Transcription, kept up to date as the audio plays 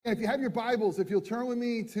And if you have your Bibles, if you'll turn with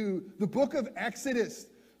me to the book of Exodus,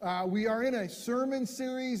 we are in a sermon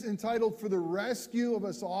series entitled For the Rescue of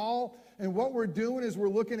Us All. And what we're doing is we're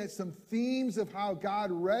looking at some themes of how God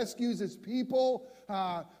rescues his people.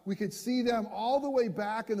 We could see them all the way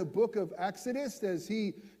back in the book of Exodus as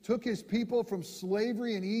he took his people from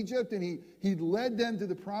slavery in Egypt and he led them to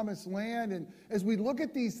the promised land. And as we look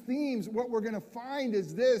at these themes, what we're going to find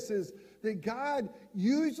is that God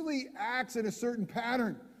usually acts in a certain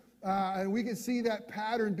pattern. And we can see that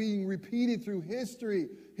pattern being repeated through history,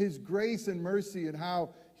 his grace and mercy, and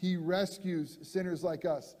how he rescues sinners like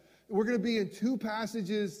us. We're going to be in two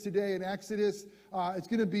passages today in Exodus. It's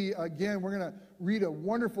going to be, again, we're going to read a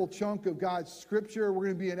wonderful chunk of God's scripture. We're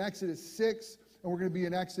going to be in Exodus 6, and we're going to be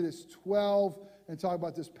in Exodus 12, and talk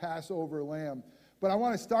about this Passover lamb. But I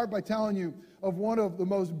want to start by telling you of one of the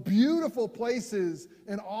most beautiful places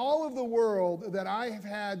in all of the world that I have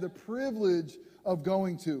had the privilege of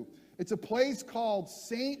going to. It's a place called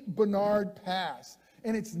St. Bernard Pass,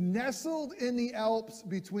 and it's nestled in the Alps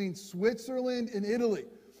between Switzerland and Italy.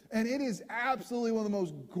 And it is absolutely one of the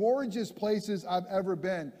most gorgeous places I've ever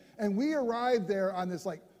been. And we arrived there on this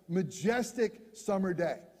majestic summer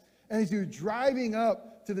day. And as you're driving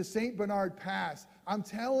up to the St. Bernard Pass, I'm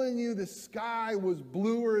telling you, the sky was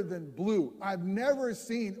bluer than blue. I've never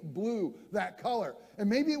seen blue that color. And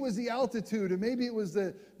maybe it was the altitude, and maybe it was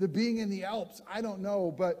the being in the Alps. I don't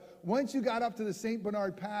know. But once you got up to the St.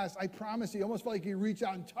 Bernard Pass, I promise you almost felt like you reach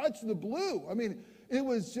out and touch the blue. I mean, it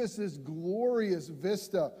was just this glorious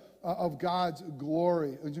vista of God's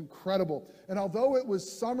glory. It was incredible. And although it was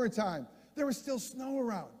summertime, there was still snow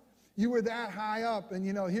around. You were that high up, and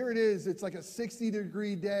here it is. It's like a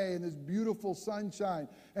 60-degree day and this beautiful sunshine,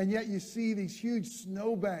 and yet you see these huge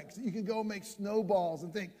snowbanks. You can go make snowballs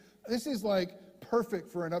and think, this is perfect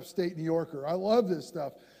for an upstate New Yorker. I love this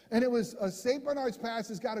stuff. And it was, St. Bernard's Pass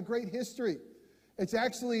has got a great history. It's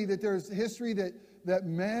actually that there's history that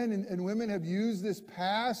men and women have used this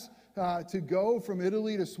pass to go from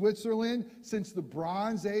Italy to Switzerland since the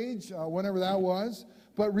Bronze Age, whenever that was.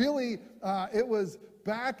 But really, it was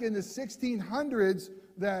back in the 1600s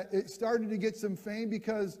that it started to get some fame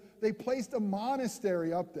because they placed a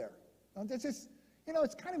monastery up there. That's just,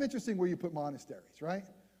 it's kind of interesting where you put monasteries, right?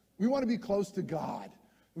 We want to be close to God.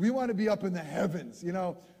 We want to be up in the heavens,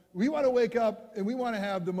 We want to wake up and we want to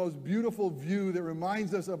have the most beautiful view that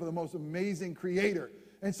reminds us of the most amazing creator.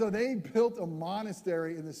 And so they built a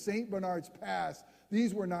monastery in the St. Bernard's Pass.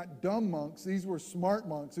 These were not dumb monks. These were smart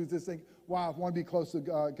monks who just think, wow, if I want to be close to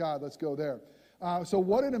God, let's go there. So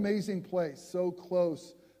what an amazing place, so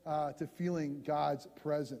close to feeling God's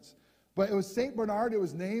presence. But it was St. Bernard. It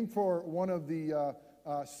was named for one of the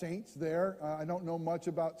saints there. I don't know much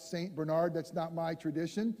about St. Bernard. That's not my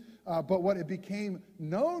tradition. But what it became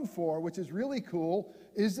known for, which is really cool,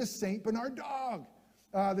 is the St. Bernard dog.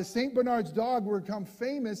 The St. Bernard's dog would become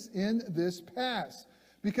famous in this pass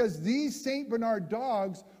because these St. Bernard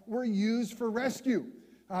dogs were used for rescue.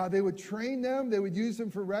 They would train them. They would use them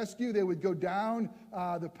for rescue. They would go down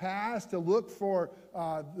the pass to look for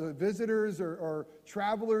the visitors or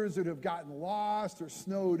travelers that have gotten lost or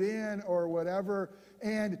snowed in or whatever.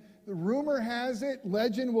 And the rumor has it,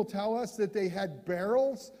 legend will tell us that they had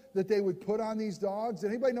barrels that they would put on these dogs.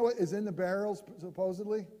 Anybody know what is in the barrels,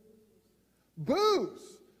 supposedly?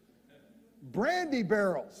 Booze. Brandy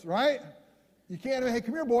barrels, right? You can't, hey,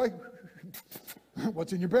 come here, boy.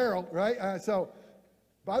 What's in your barrel, right?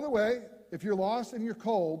 By the way, if you're lost and you're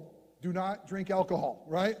cold, do not drink alcohol,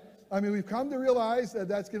 right? I mean, we've come to realize that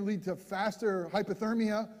that's going to lead to faster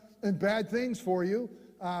hypothermia and bad things for you.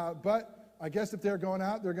 But I guess if they're going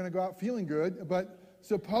out, they're going to go out feeling good. But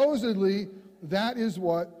supposedly, that is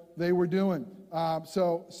what they were doing.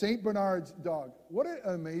 So St. Bernard's dog, what an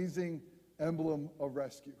amazing emblem of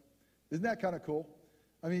rescue. Isn't that kind of cool?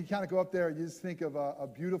 I mean, you kind of go up there and you just think of a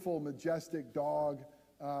beautiful, majestic dog,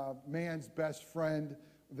 man's best friend,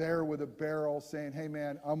 there with a barrel saying, hey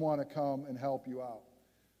man, I want to come and help you out.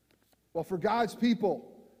 Well, for God's people,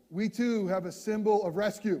 we too have a symbol of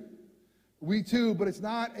rescue. We too, but it's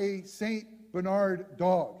not a St. Bernard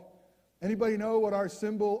dog. Anybody know what our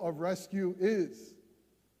symbol of rescue is?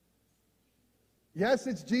 Yes,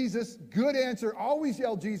 it's Jesus. Good answer. Always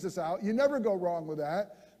yell Jesus out. You never go wrong with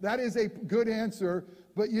that. That is a good answer,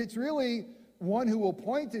 but it's really one who will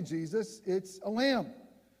point to Jesus. It's a lamb.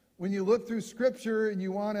 When you look through Scripture and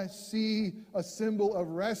you want to see a symbol of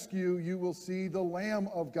rescue, you will see the Lamb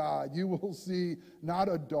of God. You will see not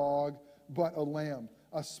a dog, but a lamb,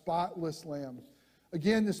 a spotless lamb.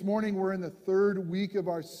 Again, this morning we're in the third week of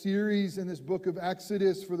our series in this book of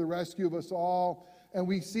Exodus for the rescue of us all. And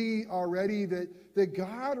we see already that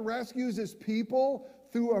God rescues his people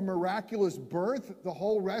through a miraculous birth. The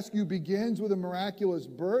whole rescue begins with a miraculous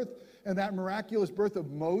birth, and that miraculous birth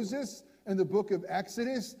of Moses in the book of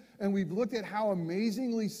Exodus. And we've looked at how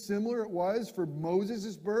amazingly similar it was for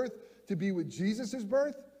Moses' birth to be with Jesus'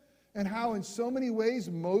 birth, and how in so many ways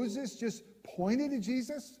Moses just pointed to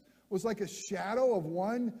Jesus, was like a shadow of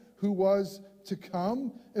one who was to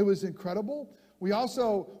come. It was incredible. We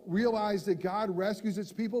also realized that God rescues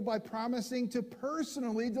its people by promising to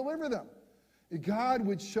personally deliver them. God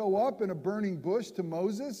would show up in a burning bush to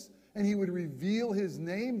Moses, and he would reveal his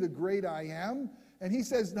name, the great I am. And he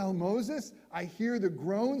says, now Moses, I hear the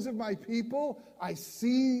groans of my people. I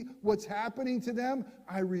see what's happening to them.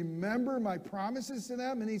 I remember my promises to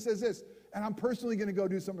them. And he says this, and I'm personally going to go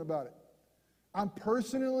do something about it. I'm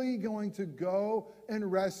personally going to go and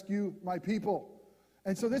rescue my people.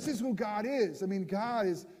 And so this is who God is. I mean, God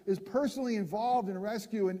is personally involved in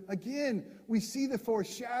rescue. And again, we see the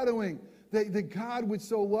foreshadowing that God would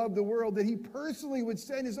so love the world that he personally would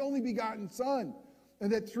send his only begotten Son, and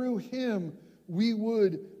that through him we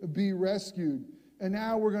would be rescued. And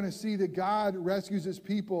now we're going to see that God rescues his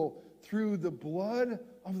people through the blood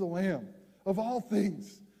of the Lamb. Of all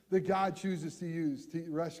things that God chooses to use to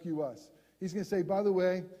rescue us, he's going to say, by the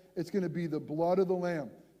way, it's going to be the blood of the Lamb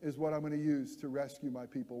is what I'm going to use to rescue my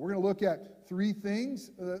people. We're going to look at three things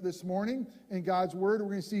this morning in God's word. We're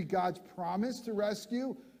going to see God's promise to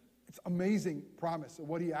rescue. It's amazing promise of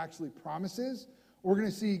what he actually promises. We're going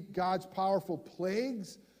to see God's powerful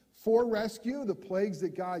plagues for rescue, the plagues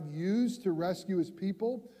that God used to rescue his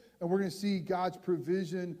people. And we're going to see God's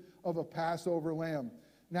provision of a Passover lamb.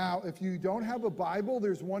 Now, if you don't have a Bible,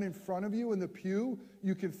 there's one in front of you in the pew.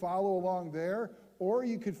 You can follow along there, or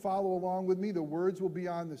you can follow along with me. The words will be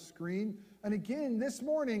on the screen. And again, this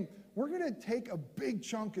morning, we're going to take a big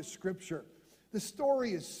chunk of Scripture. The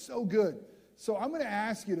story is so good. So I'm going to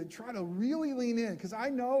ask you to try to really lean in, because I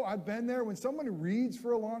know I've been there. When someone reads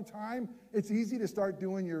for a long time, it's easy to start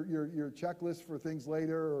doing your checklist for things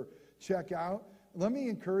later or check out. Let me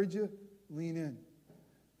encourage you, lean in.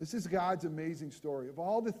 This is God's amazing story. Of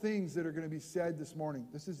all the things that are going to be said this morning,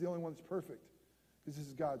 this is the only one that's perfect, because this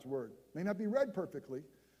is God's word. It may not be read perfectly,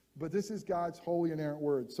 but this is God's holy inerrant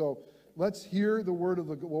word. So let's hear the word of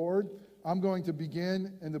the Lord. I'm going to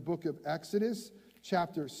begin in the book of Exodus,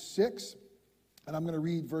 chapter 6. And I'm going to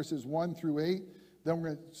read verses 1 through 8. Then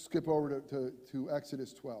we're going to skip over to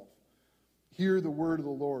Exodus 12. Hear the word of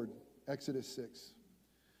the Lord, Exodus 6.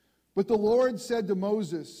 But the Lord said to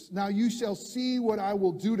Moses, now you shall see what I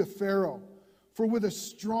will do to Pharaoh. For with a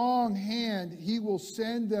strong hand he will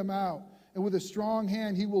send them out, and with a strong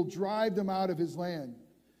hand he will drive them out of his land.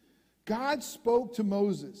 God spoke to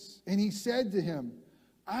Moses, and he said to him,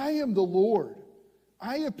 I am the Lord.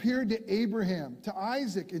 I appeared to Abraham, to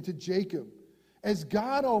Isaac, and to Jacob as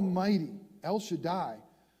God Almighty, El Shaddai.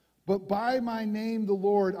 But by my name, the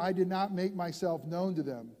Lord, I did not make myself known to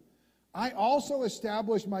them. I also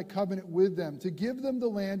established my covenant with them to give them the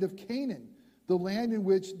land of Canaan, the land in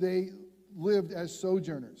which they lived as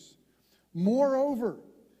sojourners. Moreover,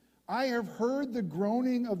 I have heard the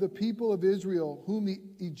groaning of the people of Israel, whom the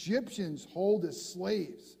Egyptians hold as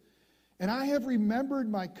slaves, and I have remembered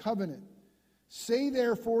my covenant. Say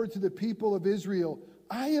therefore to the people of Israel,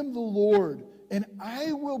 I am the Lord, and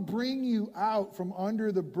I will bring you out from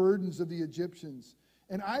under the burdens of the Egyptians,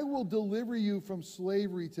 and I will deliver you from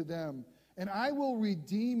slavery to them, and I will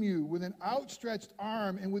redeem you with an outstretched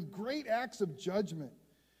arm and with great acts of judgment.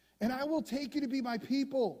 And I will take you to be my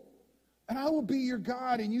people, and I will be your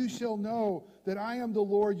God, and you shall know that I am the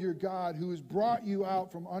Lord your God, who has brought you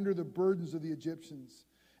out from under the burdens of the Egyptians.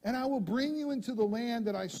 And I will bring you into the land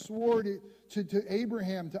that I swore to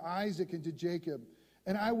Abraham, to Isaac, and to Jacob,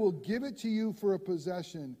 and I will give it to you for a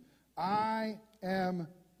possession. I am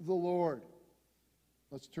the Lord.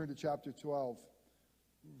 Let's turn to chapter 12,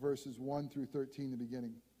 verses 1 through 13, the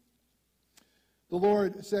beginning. The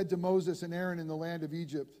Lord said to Moses and Aaron in the land of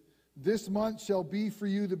Egypt, this month shall be for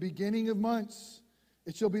you the beginning of months.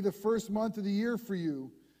 It shall be the first month of the year for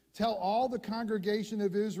you. Tell all the congregation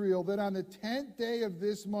of Israel that on the 10th day of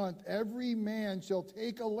this month, every man shall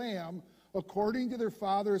take a lamb according to their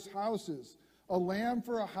father's houses, a lamb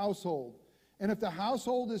for a household. And if the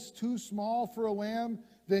household is too small for a lamb,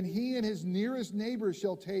 then he and his nearest neighbor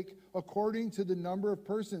shall take according to the number of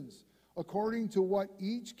persons. According to what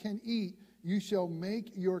each can eat, you shall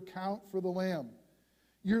make your count for the lamb.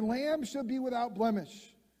 Your lamb shall be without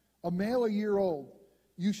blemish, a male a year old.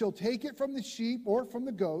 You shall take it from the sheep or from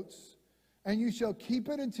the goats, and you shall keep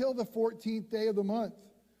it until the 14th day of the month,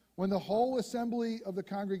 when the whole assembly of the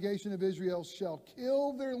congregation of Israel shall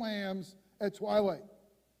kill their lambs at twilight.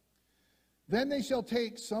 Then they shall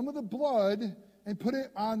take some of the blood and put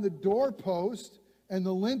it on the doorpost and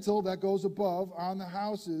the lintel that goes above on the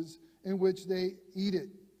houses in which they eat it.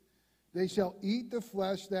 They shall eat the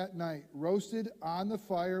flesh that night, roasted on the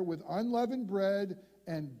fire with unleavened bread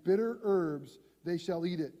and bitter herbs, they shall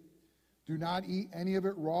eat it. Do not eat any of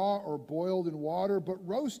it raw or boiled in water, but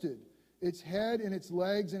roasted, its head and its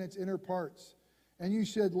legs and its inner parts. And you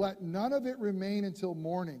should let none of it remain until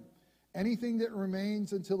morning. Anything that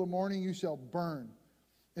remains until the morning you shall burn.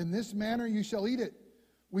 In this manner you shall eat it,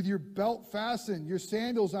 with your belt fastened, your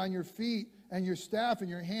sandals on your feet, and your staff in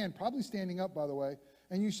your hand, probably standing up, by the way.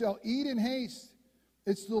 And you shall eat in haste.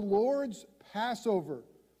 It's the Lord's Passover.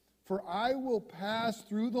 For I will pass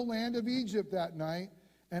through the land of Egypt that night,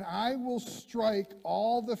 and I will strike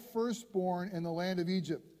all the firstborn in the land of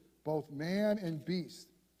Egypt, both man and beast.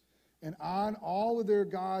 And on all of their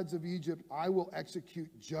gods of Egypt I will execute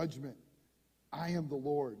judgment. I am the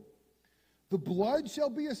Lord. The blood shall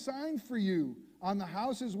be a sign for you on the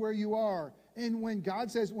houses where you are. And when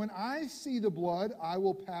God says, when I see the blood, I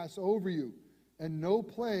will pass over you, and no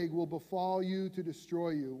plague will befall you to destroy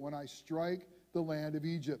you when I strike the land of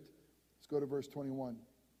Egypt. Let's go to verse 21.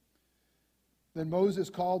 Then Moses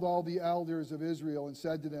called all the elders of Israel and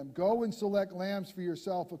said to them, go and select lambs for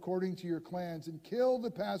yourself according to your clans, and kill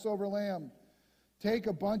the Passover lamb. Take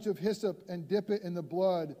a bunch of hyssop and dip it in the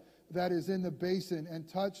blood that is in the basin, and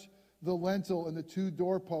touch the lintel and the two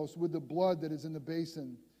doorposts with the blood that is in the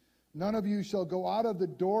basin. None of you shall go out of the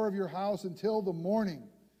door of your house until the morning,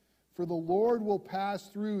 for the Lord will pass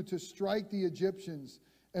through to strike the Egyptians.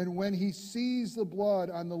 And when he sees the blood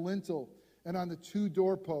on the lintel and on the two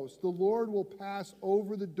doorposts, the Lord will pass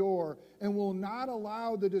over the door and will not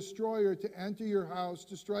allow the destroyer to enter your house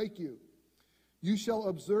to strike you. You shall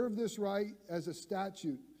observe this rite as a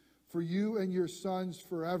statute for you and your sons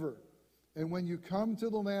forever. And when you come to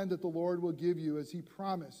the land that the Lord will give you, as he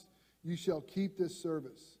promised, you shall keep this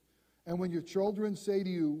service. And when your children say to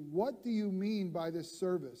you, what do you mean by this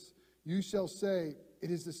service? You shall say, it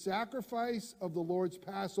is the sacrifice of the Lord's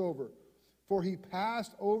Passover. For he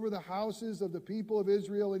passed over the houses of the people of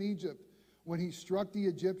Israel in Egypt when he struck the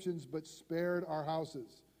Egyptians, but spared our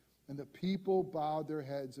houses. And the people bowed their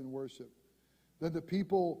heads in worship. Then the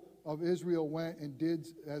people of Israel went and did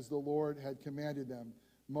as the Lord had commanded them.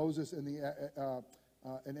 Moses and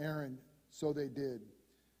Aaron, so they did.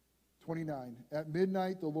 29. At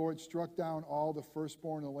midnight the Lord struck down all the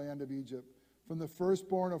firstborn in the land of Egypt, from the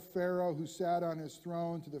firstborn of Pharaoh who sat on his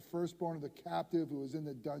throne to the firstborn of the captive who was in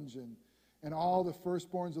the dungeon, and all the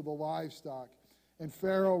firstborns of the livestock. And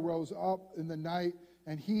Pharaoh rose up in the night,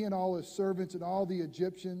 and he and all his servants and all the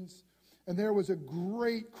Egyptians. And there was a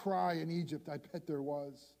great cry in Egypt, I bet there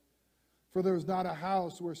was, for there was not a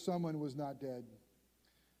house where someone was not dead.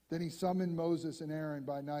 Then he summoned Moses and Aaron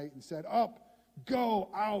by night and said, up, go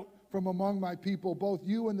out from among my people, both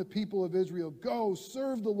you and the people of Israel. Go,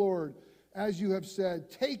 serve the Lord, as you have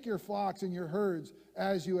said. Take your flocks and your herds,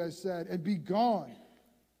 as you have said, and be gone.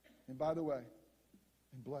 And by the way,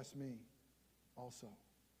 and bless me also.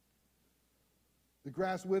 The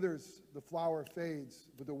grass withers, the flower fades,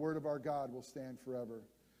 but the word of our God will stand forever.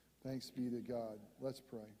 Thanks be to God. Let's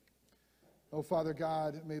pray. Oh, Father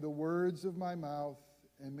God, may the words of my mouth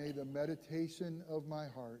and may the meditation of my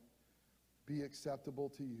heart be acceptable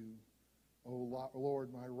to you, O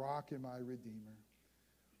Lord, my rock and my redeemer.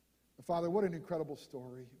 Father, what an incredible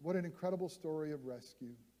story. What an incredible story of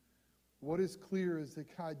rescue. What is clear is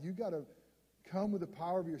that, God, you got to come with the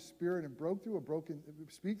power of your Spirit and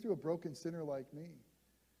speak through a broken sinner like me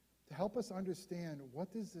to help us understand,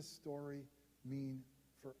 what does this story mean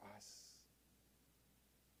for us?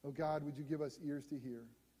 Oh God, would you give us ears to hear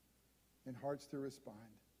and hearts to respond,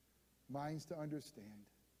 minds to understand,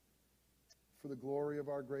 for the glory of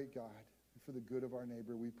our great God and for the good of our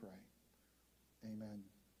neighbor, we pray. Amen.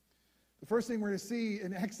 The first thing we're going to see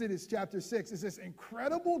in Exodus chapter 6 is this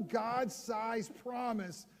incredible God-sized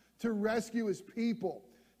promise to rescue his people.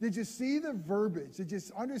 Did you see the verbiage? Did you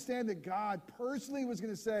understand that God personally was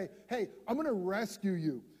going to say, hey, I'm going to rescue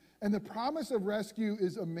you? And the promise of rescue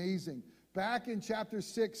is amazing. Back in chapter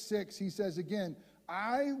 6:6, he says again,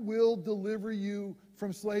 I will deliver you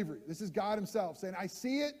from slavery. This is God himself saying, I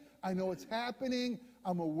see it, I know it's happening,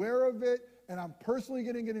 I'm aware of it, and I'm personally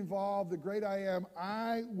going to get involved, the great I am.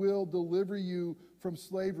 I will deliver you from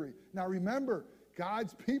slavery. Now remember,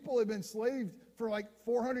 God's people have been enslaved for like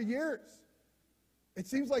 400 years. It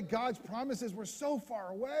seems like God's promises were so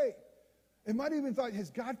far away. It might have even thought, has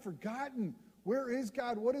God forgotten? Where is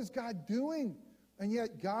God? What is God doing? And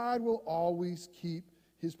yet God will always keep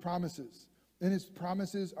his promises. And his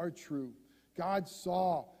promises are true. God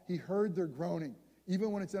saw, he heard their groaning,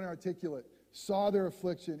 even when it's inarticulate. saw their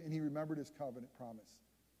affliction, and he remembered his covenant promise.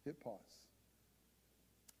 Hit pause.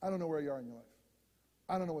 I don't know where you are in your life.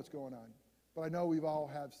 I don't know what's going on. But I know we've all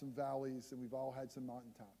had some valleys, and we've all had some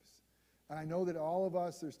mountaintops. And I know that all of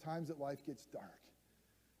us, there's times that life gets dark.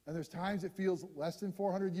 And there's times it feels less than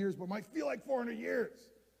 400 years, but might feel like 400 years.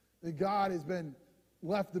 That God has been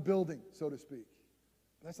left the building, so to speak.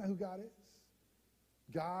 But that's not who God is.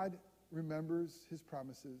 God remembers his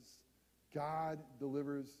promises. God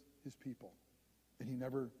delivers his people. And he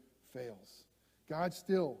never fails. God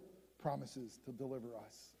still promises to deliver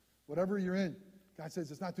us. Whatever you're in, God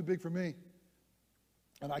says, it's not too big for me.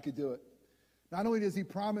 And I could do it. Not only does he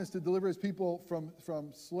promise to deliver his people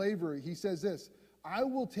from slavery, he says this, I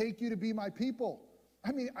will take you to be my people.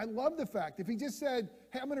 I mean, I love the fact, if he just said,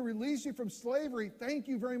 hey, I'm going to release you from slavery, thank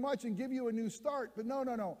you very much, and give you a new start. But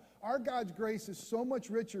no. Our God's grace is so much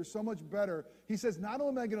richer, so much better. He says, not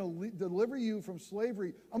only am I going to deliver you from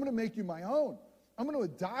slavery, I'm going to make you my own. I'm going to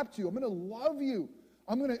adopt you. I'm going to love you.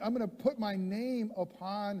 I'm going to put my name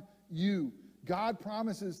upon you. God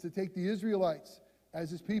promises to take the Israelites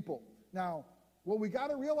as his people. Now, what we got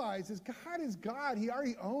to realize is God is God. He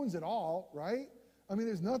already owns it all, right? I mean,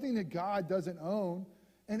 there's nothing that God doesn't own.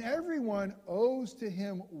 And everyone owes to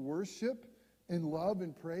him worship and love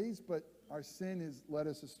and praise, but our sin has led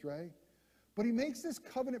us astray. But he makes this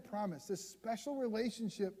covenant promise, this special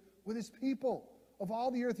relationship with his people of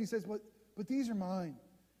all the earth. He says, but these are mine.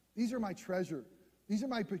 These are my treasure. These are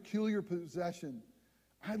my peculiar possession.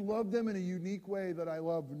 I love them in a unique way that I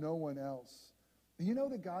love no one else. And you know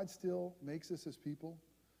that God still makes us his people?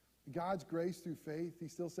 God's grace through faith, he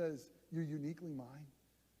still says, you're uniquely mine.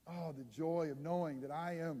 Oh, the joy of knowing that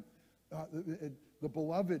I am the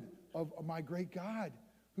beloved of my great God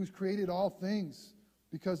who's created all things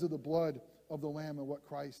because of the blood of the Lamb and what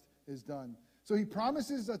Christ has done. So he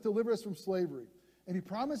promises to deliver us from slavery. And he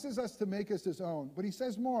promises us to make us his own. But he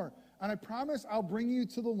says more. And I promise I'll bring you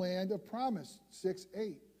to the land of promise,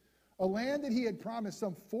 6:8. A land that he had promised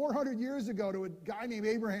some 400 years ago to a guy named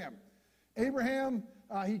Abraham. Abraham,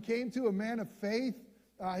 he came to a man of faith.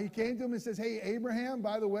 He came to him and says, hey, Abraham,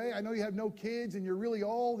 by the way, I know you have no kids and you're really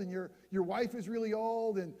old and your wife is really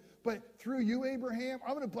old. But through you, Abraham,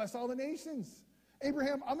 I'm going to bless all the nations.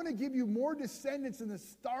 Abraham, I'm going to give you more descendants than the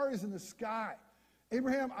stars in the sky.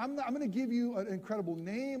 Abraham, I'm going to give you an incredible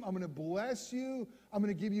name. I'm going to bless you. I'm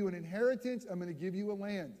going to give you an inheritance. I'm going to give you a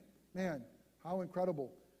land. Man, how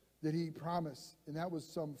incredible did he promise? And that was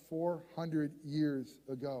some 400 years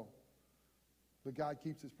ago. But God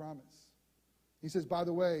keeps his promise. He says, by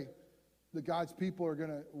the way, that God's people are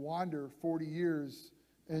going to wander 40 years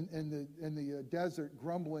in the desert,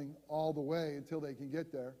 grumbling all the way until they can get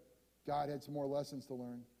there. God had some more lessons to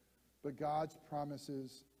learn. But God's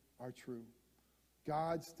promises are true.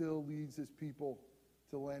 God still leads his people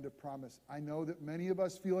to the land of promise. I know that many of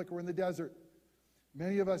us feel like we're in the desert.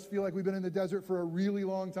 Many of us feel like we've been in the desert for a really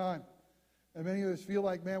long time. And many of us feel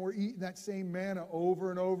like, man, we're eating that same manna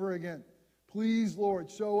over and over again. Please, Lord,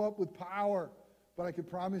 show up with power. But I can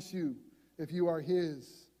promise you, if you are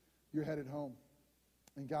his, you're headed home.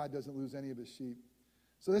 And God doesn't lose any of his sheep.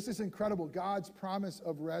 So this is incredible, God's promise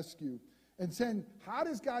of rescue. And then, how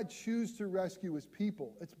does God choose to rescue his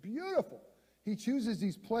people? It's beautiful. He chooses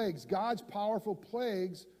these plagues, God's powerful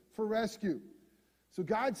plagues for rescue. So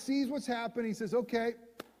God sees what's happening. He says, okay,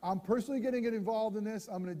 I'm personally going to get involved in this.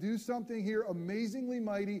 I'm going to do something here amazingly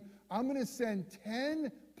mighty. I'm going to send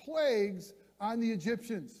 10 plagues on the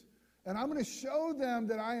Egyptians. And I'm going to show them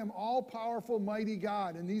that I am all-powerful, mighty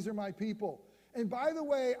God, and these are my people. And by the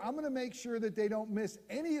way, I'm going to make sure that they don't miss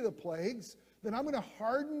any of the plagues. Then I'm going to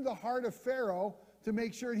harden the heart of Pharaoh to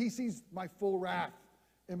make sure he sees my full wrath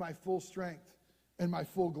and my full strength and my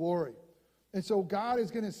full glory. And so God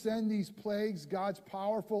is going to send these plagues, God's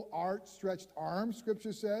powerful outstretched arm,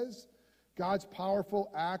 Scripture says, God's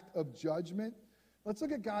powerful act of judgment. Let's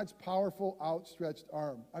look at God's powerful outstretched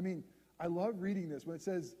arm. I mean, I love reading this. When it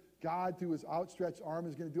says God through his outstretched arm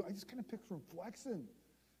is going to do, I just kind of picture him flexing.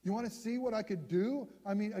 You want to see what I could do?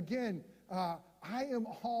 I mean, again, I am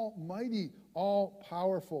almighty,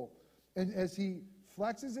 all-powerful. And as he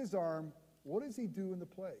flexes his arm, what does he do in the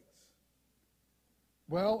plagues?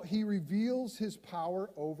 Well, he reveals his power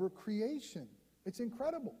over creation. It's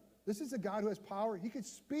incredible. This is a God who has power. He could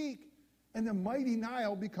speak, and the mighty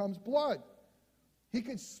Nile becomes blood. He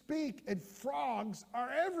could speak, and frogs are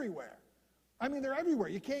everywhere. I mean, they're everywhere.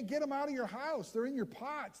 You can't get them out of your house. They're in your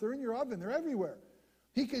pots. They're in your oven. They're everywhere.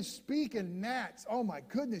 He could speak in gnats. Oh, my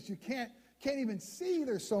goodness. You can't even see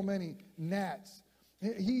there's so many gnats.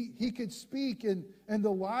 He could speak, and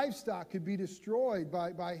the livestock could be destroyed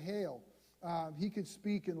by hail. He could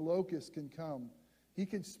speak, and locusts can come. He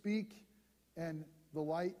could speak, and the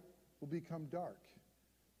light will become dark.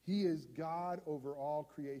 He is God over all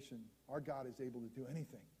creation. Our God is able to do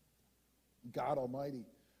anything. God Almighty.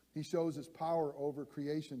 He shows his power over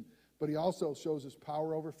creation, but he also shows his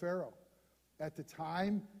power over Pharaoh. At the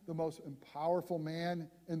time, the most powerful man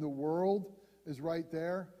in the world is right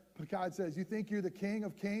there. But God says, you think you're the King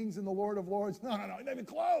of Kings and the Lord of Lords? No, not even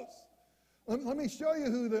close. Let me show you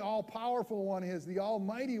who the all-powerful one is, the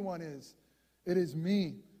almighty one is. It is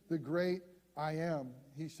me, the great I am.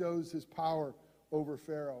 He shows his power over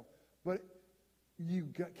Pharaoh. But you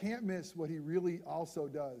can't miss what he really also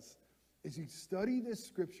does. As you study this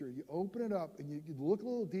scripture, you open it up and you look a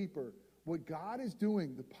little deeper, what God is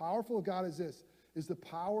doing, the powerful of God is this, is the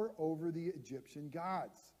power over the Egyptian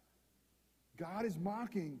gods. God is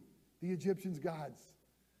mocking the Egyptians' gods.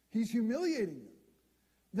 He's humiliating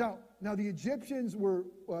them. Now the Egyptians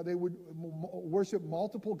they would worship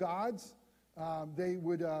multiple gods. They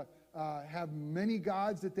would have many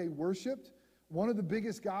gods that they worshipped. One of the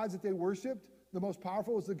biggest gods that they worshipped, the most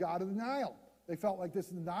powerful, was the god of the Nile. They felt like this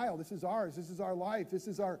is the Nile. This is ours. This is our life. This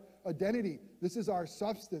is our identity. This is our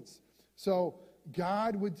substance. So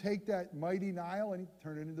God would take that mighty Nile and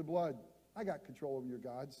turn it into blood. I got control over your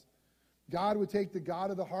gods. God would take the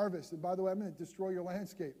god of the harvest. And by the way, I'm going to destroy your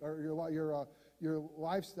landscape or your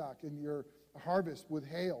livestock and your harvest with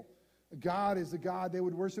hail. God is the God. They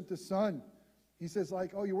would worship the sun. He says,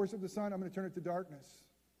 like, oh, you worship the sun, I'm going to turn it to darkness.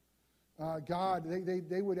 God,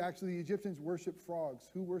 they would actually, the Egyptians worship frogs.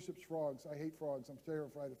 Who worships frogs? I hate frogs. I'm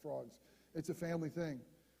terrified of frogs. It's a family thing.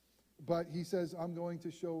 But he says, I'm going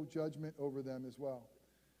to show judgment over them as well.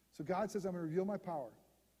 So God says, I'm going to reveal my power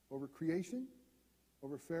over creation,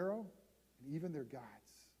 over Pharaoh, and even their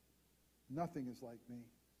gods. Nothing is like me.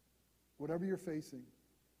 Whatever you're facing,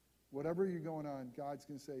 whatever you're going on, God's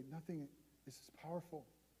going to say, nothing is as powerful.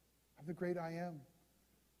 I'm the great I am.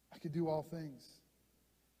 I can do all things.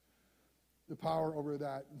 The power over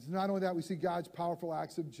that. It's not only that, we see God's powerful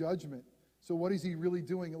acts of judgment. So what is he really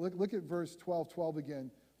doing? Look at verse 12 again.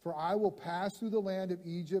 For I will pass through the land of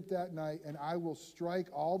Egypt that night, and I will strike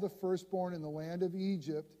all the firstborn in the land of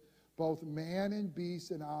Egypt, both man and beast,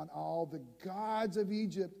 and on all the gods of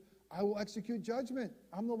Egypt I will execute judgment.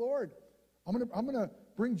 I'm the Lord. I'm going to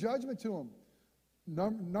bring judgment to them.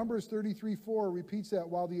 Numbers 33:4 repeats that.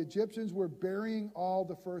 While the Egyptians were burying all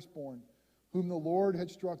the firstborn, whom the Lord had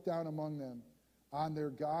struck down among them, on their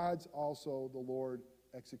gods also the Lord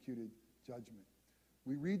executed judgment.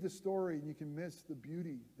 We read the story and you can miss the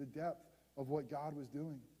beauty, the depth of what God was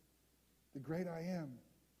doing. The great I am,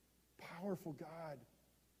 powerful God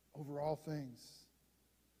over all things.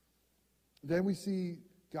 Then we see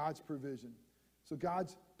God's provision. So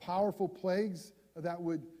God's powerful plagues that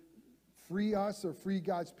would free us or free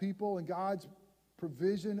God's people, and God's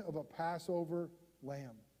provision of a Passover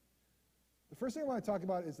lamb. The first thing I want to talk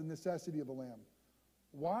about is the necessity of a lamb.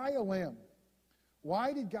 Why a lamb?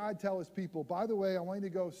 Why did God tell his people, by the way, I want you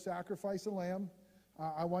to go sacrifice a lamb.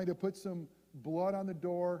 I want you to put some blood on the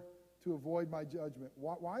door to avoid my judgment.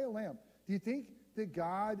 Why a lamb? Do you think that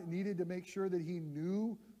God needed to make sure that he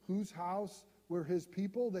knew whose house were his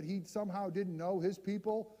people, that he somehow didn't know his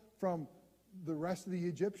people from the rest of the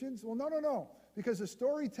Egyptians? Well, no. Because the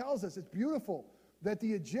story tells us, it's beautiful, that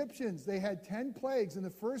the Egyptians, they had 10 plagues, and the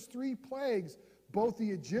first 3 plagues, both the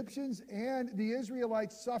Egyptians and the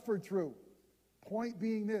Israelites suffered through. Point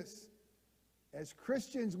being this, as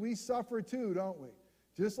Christians, we suffer too, don't we?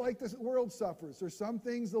 Just like the world suffers. There's some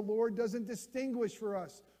things the Lord doesn't distinguish for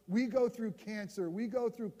us. We go through cancer. We go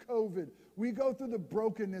through COVID. We go through the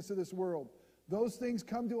brokenness of this world. Those things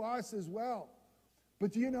come to us as well.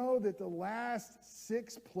 But do you know that the last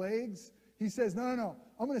 6 plagues, he says, no,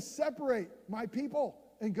 I'm going to separate my people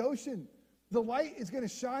in Goshen. The light is going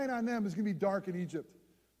to shine on them. It's going to be dark in Egypt.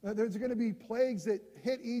 There's going to be plagues that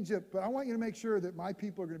hit Egypt, but I want you to make sure that my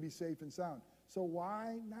people are going to be safe and sound. So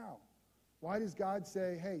why now? Why does God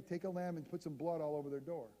say, hey, take a lamb and put some blood all over their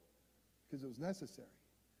door? Because it was necessary.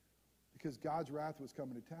 Because God's wrath was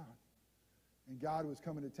coming to town. And God was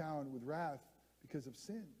coming to town with wrath because of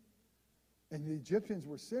sin. And the Egyptians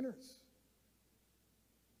were sinners.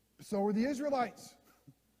 So were the Israelites.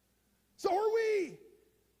 So are we.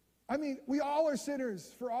 I mean, we all are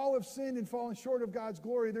sinners, for all have sinned and fallen short of God's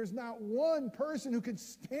glory. There's not one person who can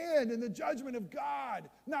stand in the judgment of God.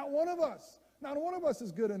 Not one of us. Not one of us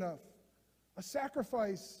is good enough. A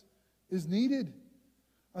sacrifice is needed.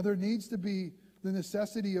 There needs to be the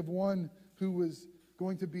necessity of one who was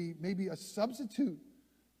going to be maybe a substitute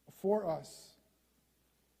for us.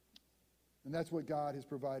 And that's what God has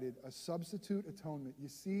provided, a substitute atonement. You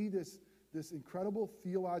see this incredible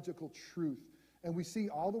theological truth. And we see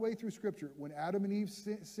all the way through Scripture, when Adam and Eve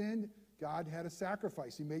sinned, God had a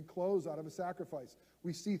sacrifice. He made clothes out of a sacrifice.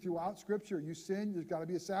 We see throughout Scripture, you sin, there's got to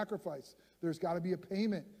be a sacrifice. There's got to be a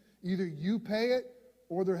payment. Either you pay it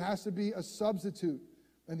or there has to be a substitute.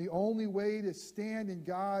 And the only way to stand in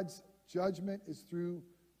God's judgment is through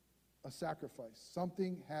a sacrifice.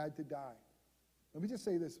 Something had to die. Let me just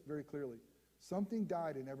say this very clearly. Something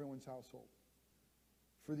died in everyone's household.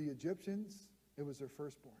 For the Egyptians, it was their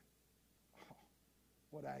firstborn. Oh,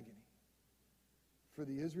 what agony. For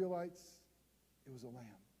the Israelites, it was a lamb.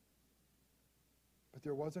 But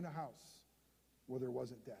there wasn't a house where there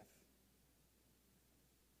wasn't death.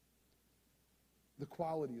 The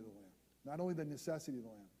quality of the lamb. Not only the necessity of the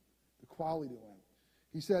lamb, the quality of the lamb.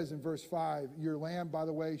 He says in verse 5, your lamb, by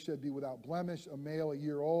the way, should be without blemish, a male a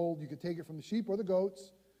year old. You can take it from the sheep or the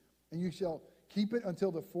goats, and you shall keep it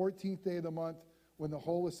until the 14th day of the month, when the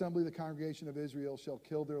whole assembly of the congregation of Israel shall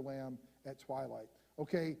kill their lamb at twilight.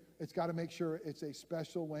 Okay, it's got to make sure it's a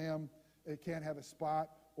special lamb. It can't have a spot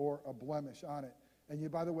or a blemish on it. And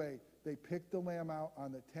by the way, they picked the lamb out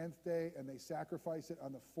on the 10th day, and they sacrificed it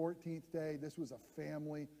on the 14th day. This was a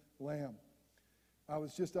family lamb. I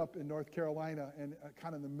was just up in North Carolina, and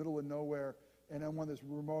kind of in the middle of nowhere, and on one of those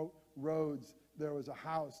remote roads, there was a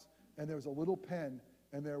house, and there was a little pen,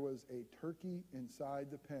 and there was a turkey inside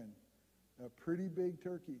the pen, a pretty big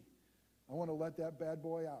turkey. I want to let that bad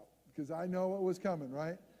boy out, because I know what was coming,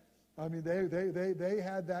 right? I mean, they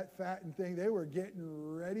had that fattened thing. They were getting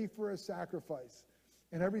ready for a sacrifice.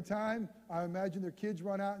 And every time, I imagine their kids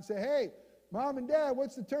run out and say, hey, Mom and Dad,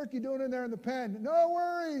 what's the turkey doing in there in the pen? No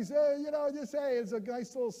worries. Just say it's a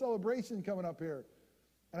nice little celebration coming up here.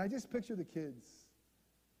 And I just picture the kids.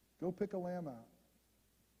 Go pick a lamb out.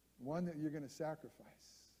 One that you're going to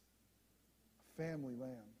sacrifice. A family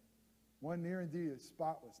lamb. One near and dear,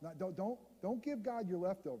 spotless. Don't give God your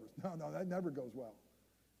leftovers. No, that never goes well.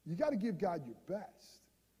 You got to give God your best.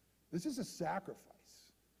 This is a sacrifice.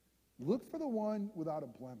 Look for the one without a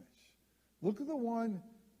blemish. Look at the one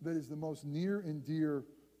that is the most near and dear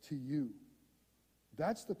to you.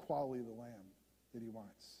 That's the quality of the lamb that he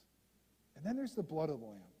wants. And then there's the blood of the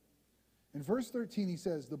lamb. In verse 13, he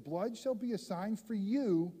says, the blood shall be a sign for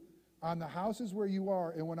you on the houses where you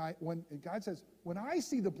are. And and God says, when I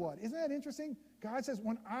see the blood, isn't that interesting? God says,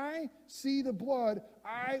 when I see the blood,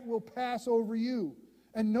 I will pass over you.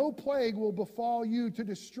 And no plague will befall you to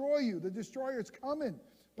destroy you. The destroyer is coming.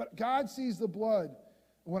 But God sees the blood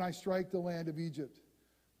when I strike the land of Egypt.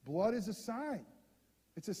 Blood is a sign.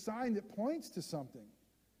 It's a sign that points to something.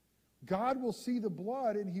 God will see the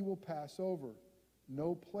blood and he will pass over.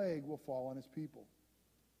 No plague will fall on his people.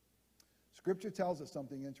 Scripture tells us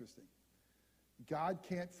something interesting. God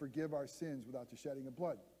can't forgive our sins without the shedding of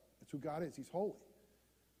blood. That's who God is. He's holy.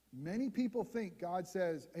 Many people think God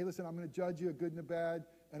says, hey, listen, I'm going to judge you a good and a bad,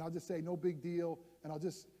 and I'll just say no big deal, and I'll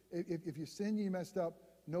just, if you sin, you messed up,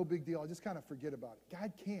 no big deal. I'll just kind of forget about it.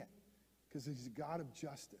 God can't, because he's a God of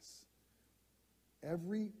justice.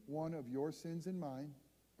 Every one of your sins and mine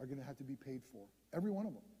are going to have to be paid for. Every one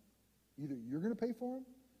of them. Either you're going to pay for them,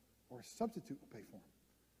 or a substitute will pay for them.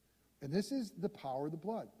 And this is the power of the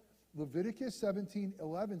blood. Leviticus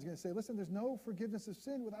 17:11 is going to say, listen, there's no forgiveness of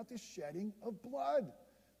sin without the shedding of blood.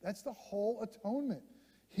 That's the whole atonement.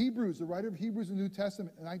 Hebrews, the writer of Hebrews in the New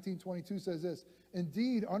Testament in 1922 says this,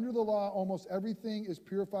 indeed, under the law, almost everything is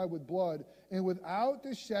purified with blood, and without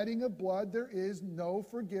the shedding of blood, there is no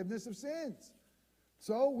forgiveness of sins.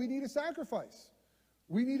 So we need a sacrifice.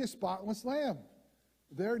 We need a spotless lamb.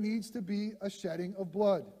 There needs to be a shedding of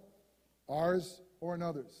blood, ours or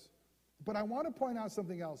another's. But I want to point out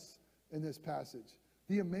something else in this passage.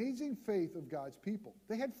 The amazing faith of God's people.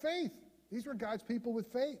 They had faith. These were God's people with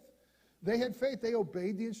faith. They had faith. They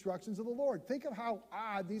obeyed the instructions of the Lord. Think of how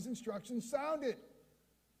odd these instructions sounded.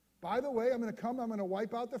 By the way, I'm going to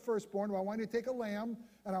wipe out the firstborn. I want you to take a lamb,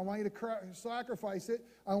 and I want you to sacrifice it.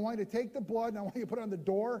 I want you to take the blood, and I want you to put it on the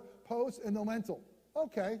door post and the lintel.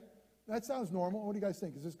 Okay, that sounds normal. What do you guys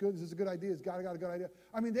think? Is this good? Is this a good idea? Has God got a good idea?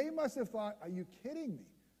 I mean, they must have thought, are you kidding me?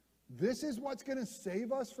 This is what's going to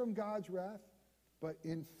save us from God's wrath? But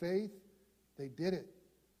in faith, they did it.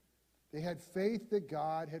 They had faith that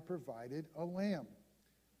God had provided a lamb.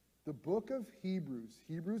 The book of Hebrews,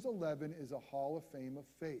 Hebrews 11, is a hall of fame of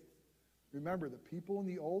faith. Remember, the people in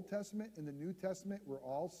the Old Testament and the New Testament were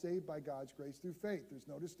all saved by God's grace through faith. There's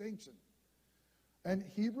no distinction. And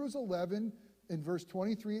Hebrews 11, in verse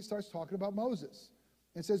 23, it starts talking about Moses.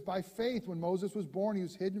 It says, by faith, when Moses was born, he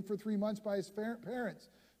was hidden for 3 months by his parents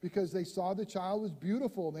because they saw the child was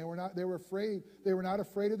beautiful. And they were not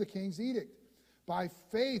afraid of the king's edict. By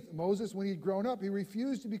faith, Moses, when he'd grown up, he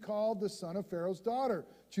refused to be called the son of Pharaoh's daughter,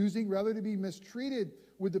 choosing rather to be mistreated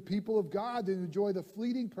with the people of God than enjoy the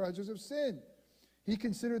fleeting pleasures of sin. He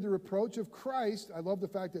considered the reproach of Christ, I love the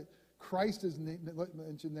fact that Christ is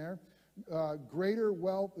mentioned there, greater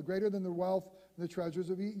than the wealth and the treasures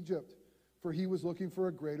of Egypt, for he was looking for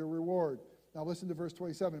a greater reward. Now listen to verse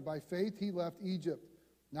 27. By faith he left Egypt,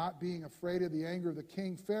 not being afraid of the anger of the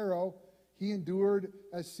king Pharaoh. He endured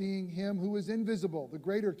as seeing him who is invisible, the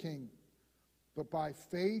greater king. But by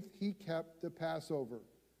faith he kept the Passover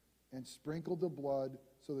and sprinkled the blood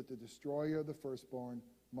so that the destroyer of the firstborn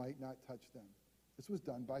might not touch them. This was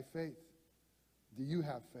done by faith. Do you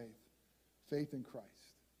have faith? Faith in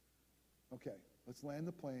Christ. Okay, let's land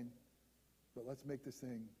the plane, but let's make this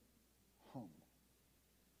thing hum.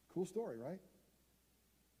 Cool story, right?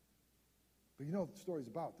 But you know what the story's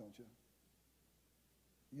about, don't you?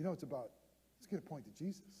 You know it's about, let's get a point to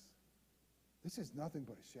Jesus. This is nothing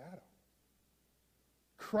but a shadow.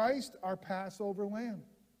 Christ, our Passover lamb.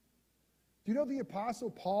 Do you know the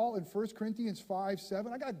Apostle Paul in 1 Corinthians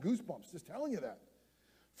 5:7? I got goosebumps just telling you that.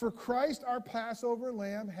 For Christ, our Passover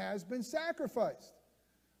lamb, has been sacrificed.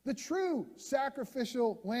 The true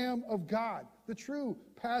sacrificial Lamb of God. The true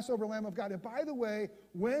Passover Lamb of God. And by the way,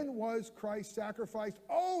 when was Christ sacrificed?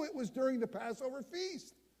 Oh, it was during the Passover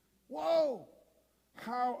feast. Whoa!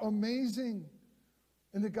 How amazing.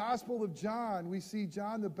 In the Gospel of John, we see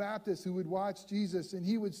John the Baptist who would watch Jesus, and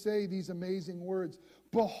he would say these amazing words,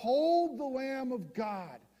 "Behold the Lamb of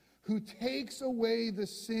God who takes away the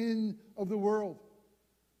sin of the world."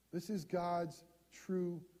 This is God's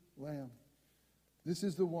true Lamb. This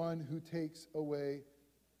is the one who takes away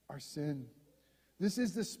our sin. This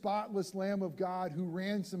is the spotless Lamb of God who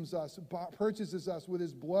ransoms us, purchases us with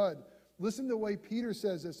his blood. Listen to the way Peter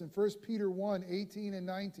says this in 1 Peter 1:18 and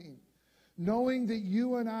 19. Knowing that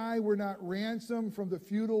you and I were not ransomed from the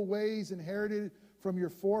futile ways inherited from your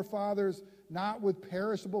forefathers, not with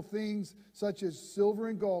perishable things such as silver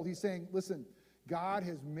and gold. He's saying, listen, God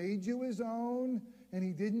has made you his own, and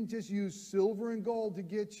he didn't just use silver and gold to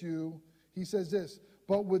get you. He says this,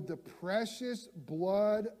 but with the precious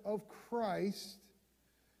blood of Christ,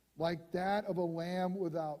 like that of a lamb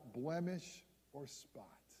without blemish or spot.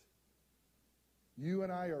 You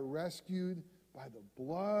and I are rescued by the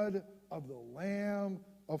blood of the Lamb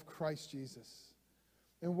of Christ Jesus.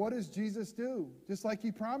 And what does Jesus do? Just like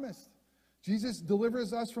he promised. Jesus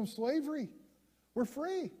delivers us from slavery. We're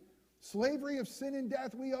free. Slavery of sin and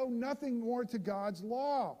death, we owe nothing more to God's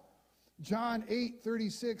law. John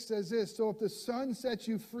 8:36 says this, so if the Son sets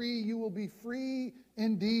you free, you will be free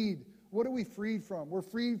indeed. What are we freed from? We're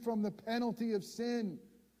freed from the penalty of sin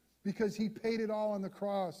because he paid it all on the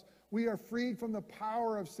cross. We are freed from the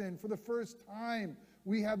power of sin. For the first time,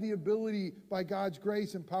 we have the ability by God's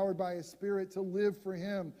grace, empowered by his Spirit, to live for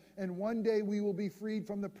him. And one day we will be freed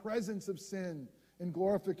from the presence of sin and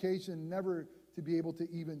glorification, never to be able to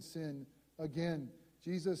even sin again.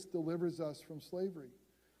 Jesus delivers us from slavery.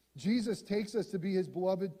 Jesus takes us to be his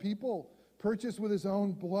beloved people, purchased with his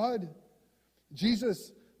own blood.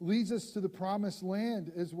 Jesus leads us to the promised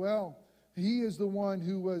land as well. He is the one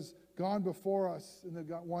who was gone before us and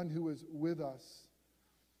the one who is with us.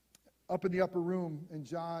 Up in the upper room in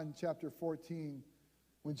John chapter 14,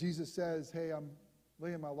 when Jesus says, hey, I'm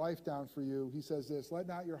laying my life down for you, he says this, let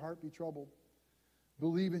not your heart be troubled.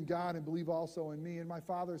 Believe in God and believe also in me. In my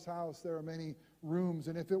Father's house there are many rooms,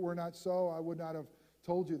 and if it were not so, I would not have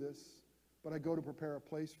told you this, but I go to prepare a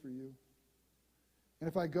place for you. And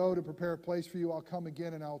if I go to prepare a place for you, I'll come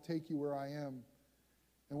again and I'll take you where I am.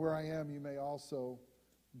 And where I am, you may also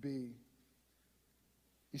be.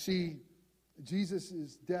 You see,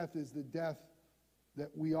 Jesus' death is the death that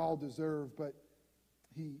we all deserve, but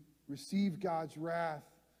he received God's wrath.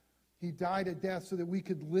 He died a death so that we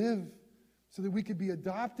could live, so that we could be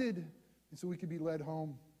adopted, and so we could be led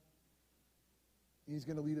home. And he's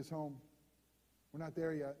going to lead us home. We're not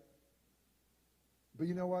there yet. But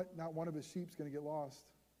you know what? Not one of his sheep's going to get lost.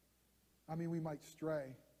 I mean, we might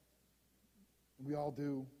stray. We all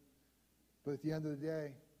do. But at the end of the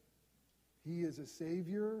day, he is a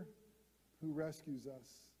Savior who rescues us.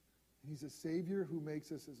 He's a Savior who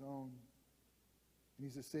makes us his own. And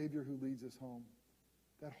he's a Savior who leads us home.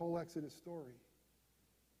 That whole Exodus story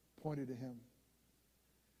pointed to him.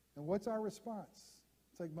 And what's our response?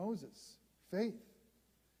 It's like Moses. Faith.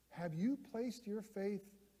 Have you placed your faith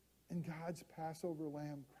in God's Passover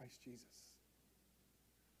Lamb, Christ Jesus?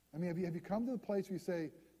 I mean, have you come to the place where you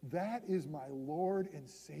say, that is my Lord and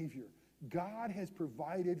Savior. God has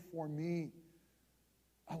provided for me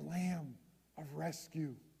a lamb of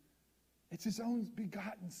rescue. It's his own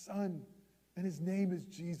begotten Son, and his name is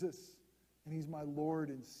Jesus. and he's my Lord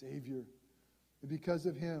and Savior. And because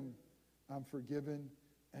of him, I'm forgiven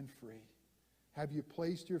and free. Have you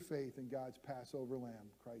placed your faith in God's Passover Lamb,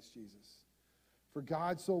 Christ Jesus? For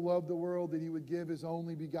God so loved the world that he would give his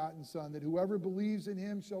only begotten Son, that whoever believes in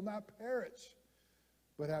him shall not perish,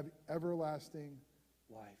 but have everlasting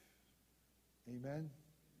life. Amen?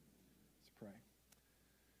 Let's pray.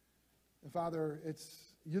 And Father,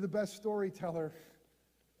 you're the best storyteller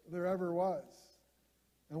there ever was.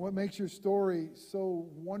 And what makes your story so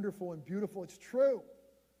wonderful and beautiful, it's true.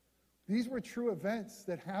 These were true events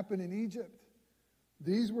that happened in Egypt.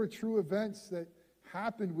 These were true events that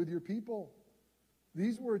happened with your people.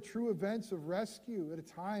 These were true events of rescue at a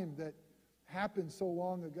time that happened so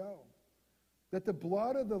long ago. That the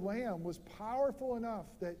blood of the Lamb was powerful enough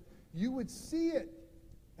that you would see it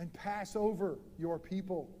and pass over your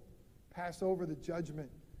people, pass over the judgment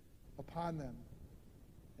upon them,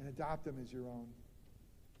 and adopt them as your own.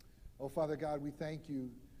 Oh, Father God, we thank you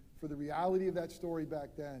for the reality of that story back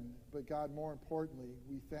then. But God, more importantly,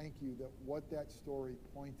 we thank you that what that story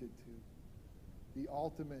pointed to, the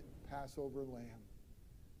ultimate Passover Lamb,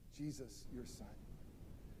 Jesus, your Son.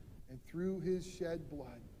 And through his shed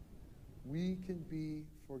blood, we can be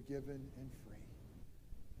forgiven and free.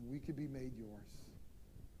 And we can be made yours.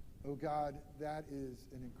 Oh God, that is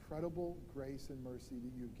an incredible grace and mercy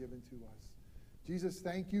that you've given to us. Jesus,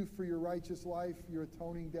 thank you for your righteous life, your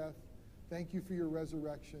atoning death. Thank you for your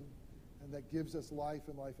resurrection, and that gives us life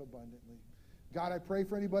and life abundantly. God, I pray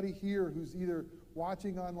for anybody here who's either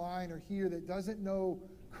watching online or here that doesn't know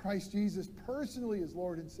Christ Jesus personally as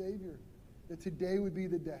Lord and Savior, that today would be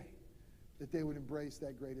the day that they would embrace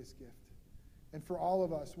that greatest gift. And for all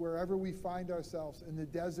of us, wherever we find ourselves in the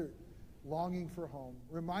desert, longing for home,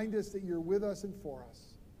 remind us that you're with us and for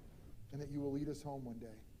us, and that you will lead us home one day.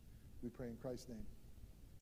 We pray in Christ's name.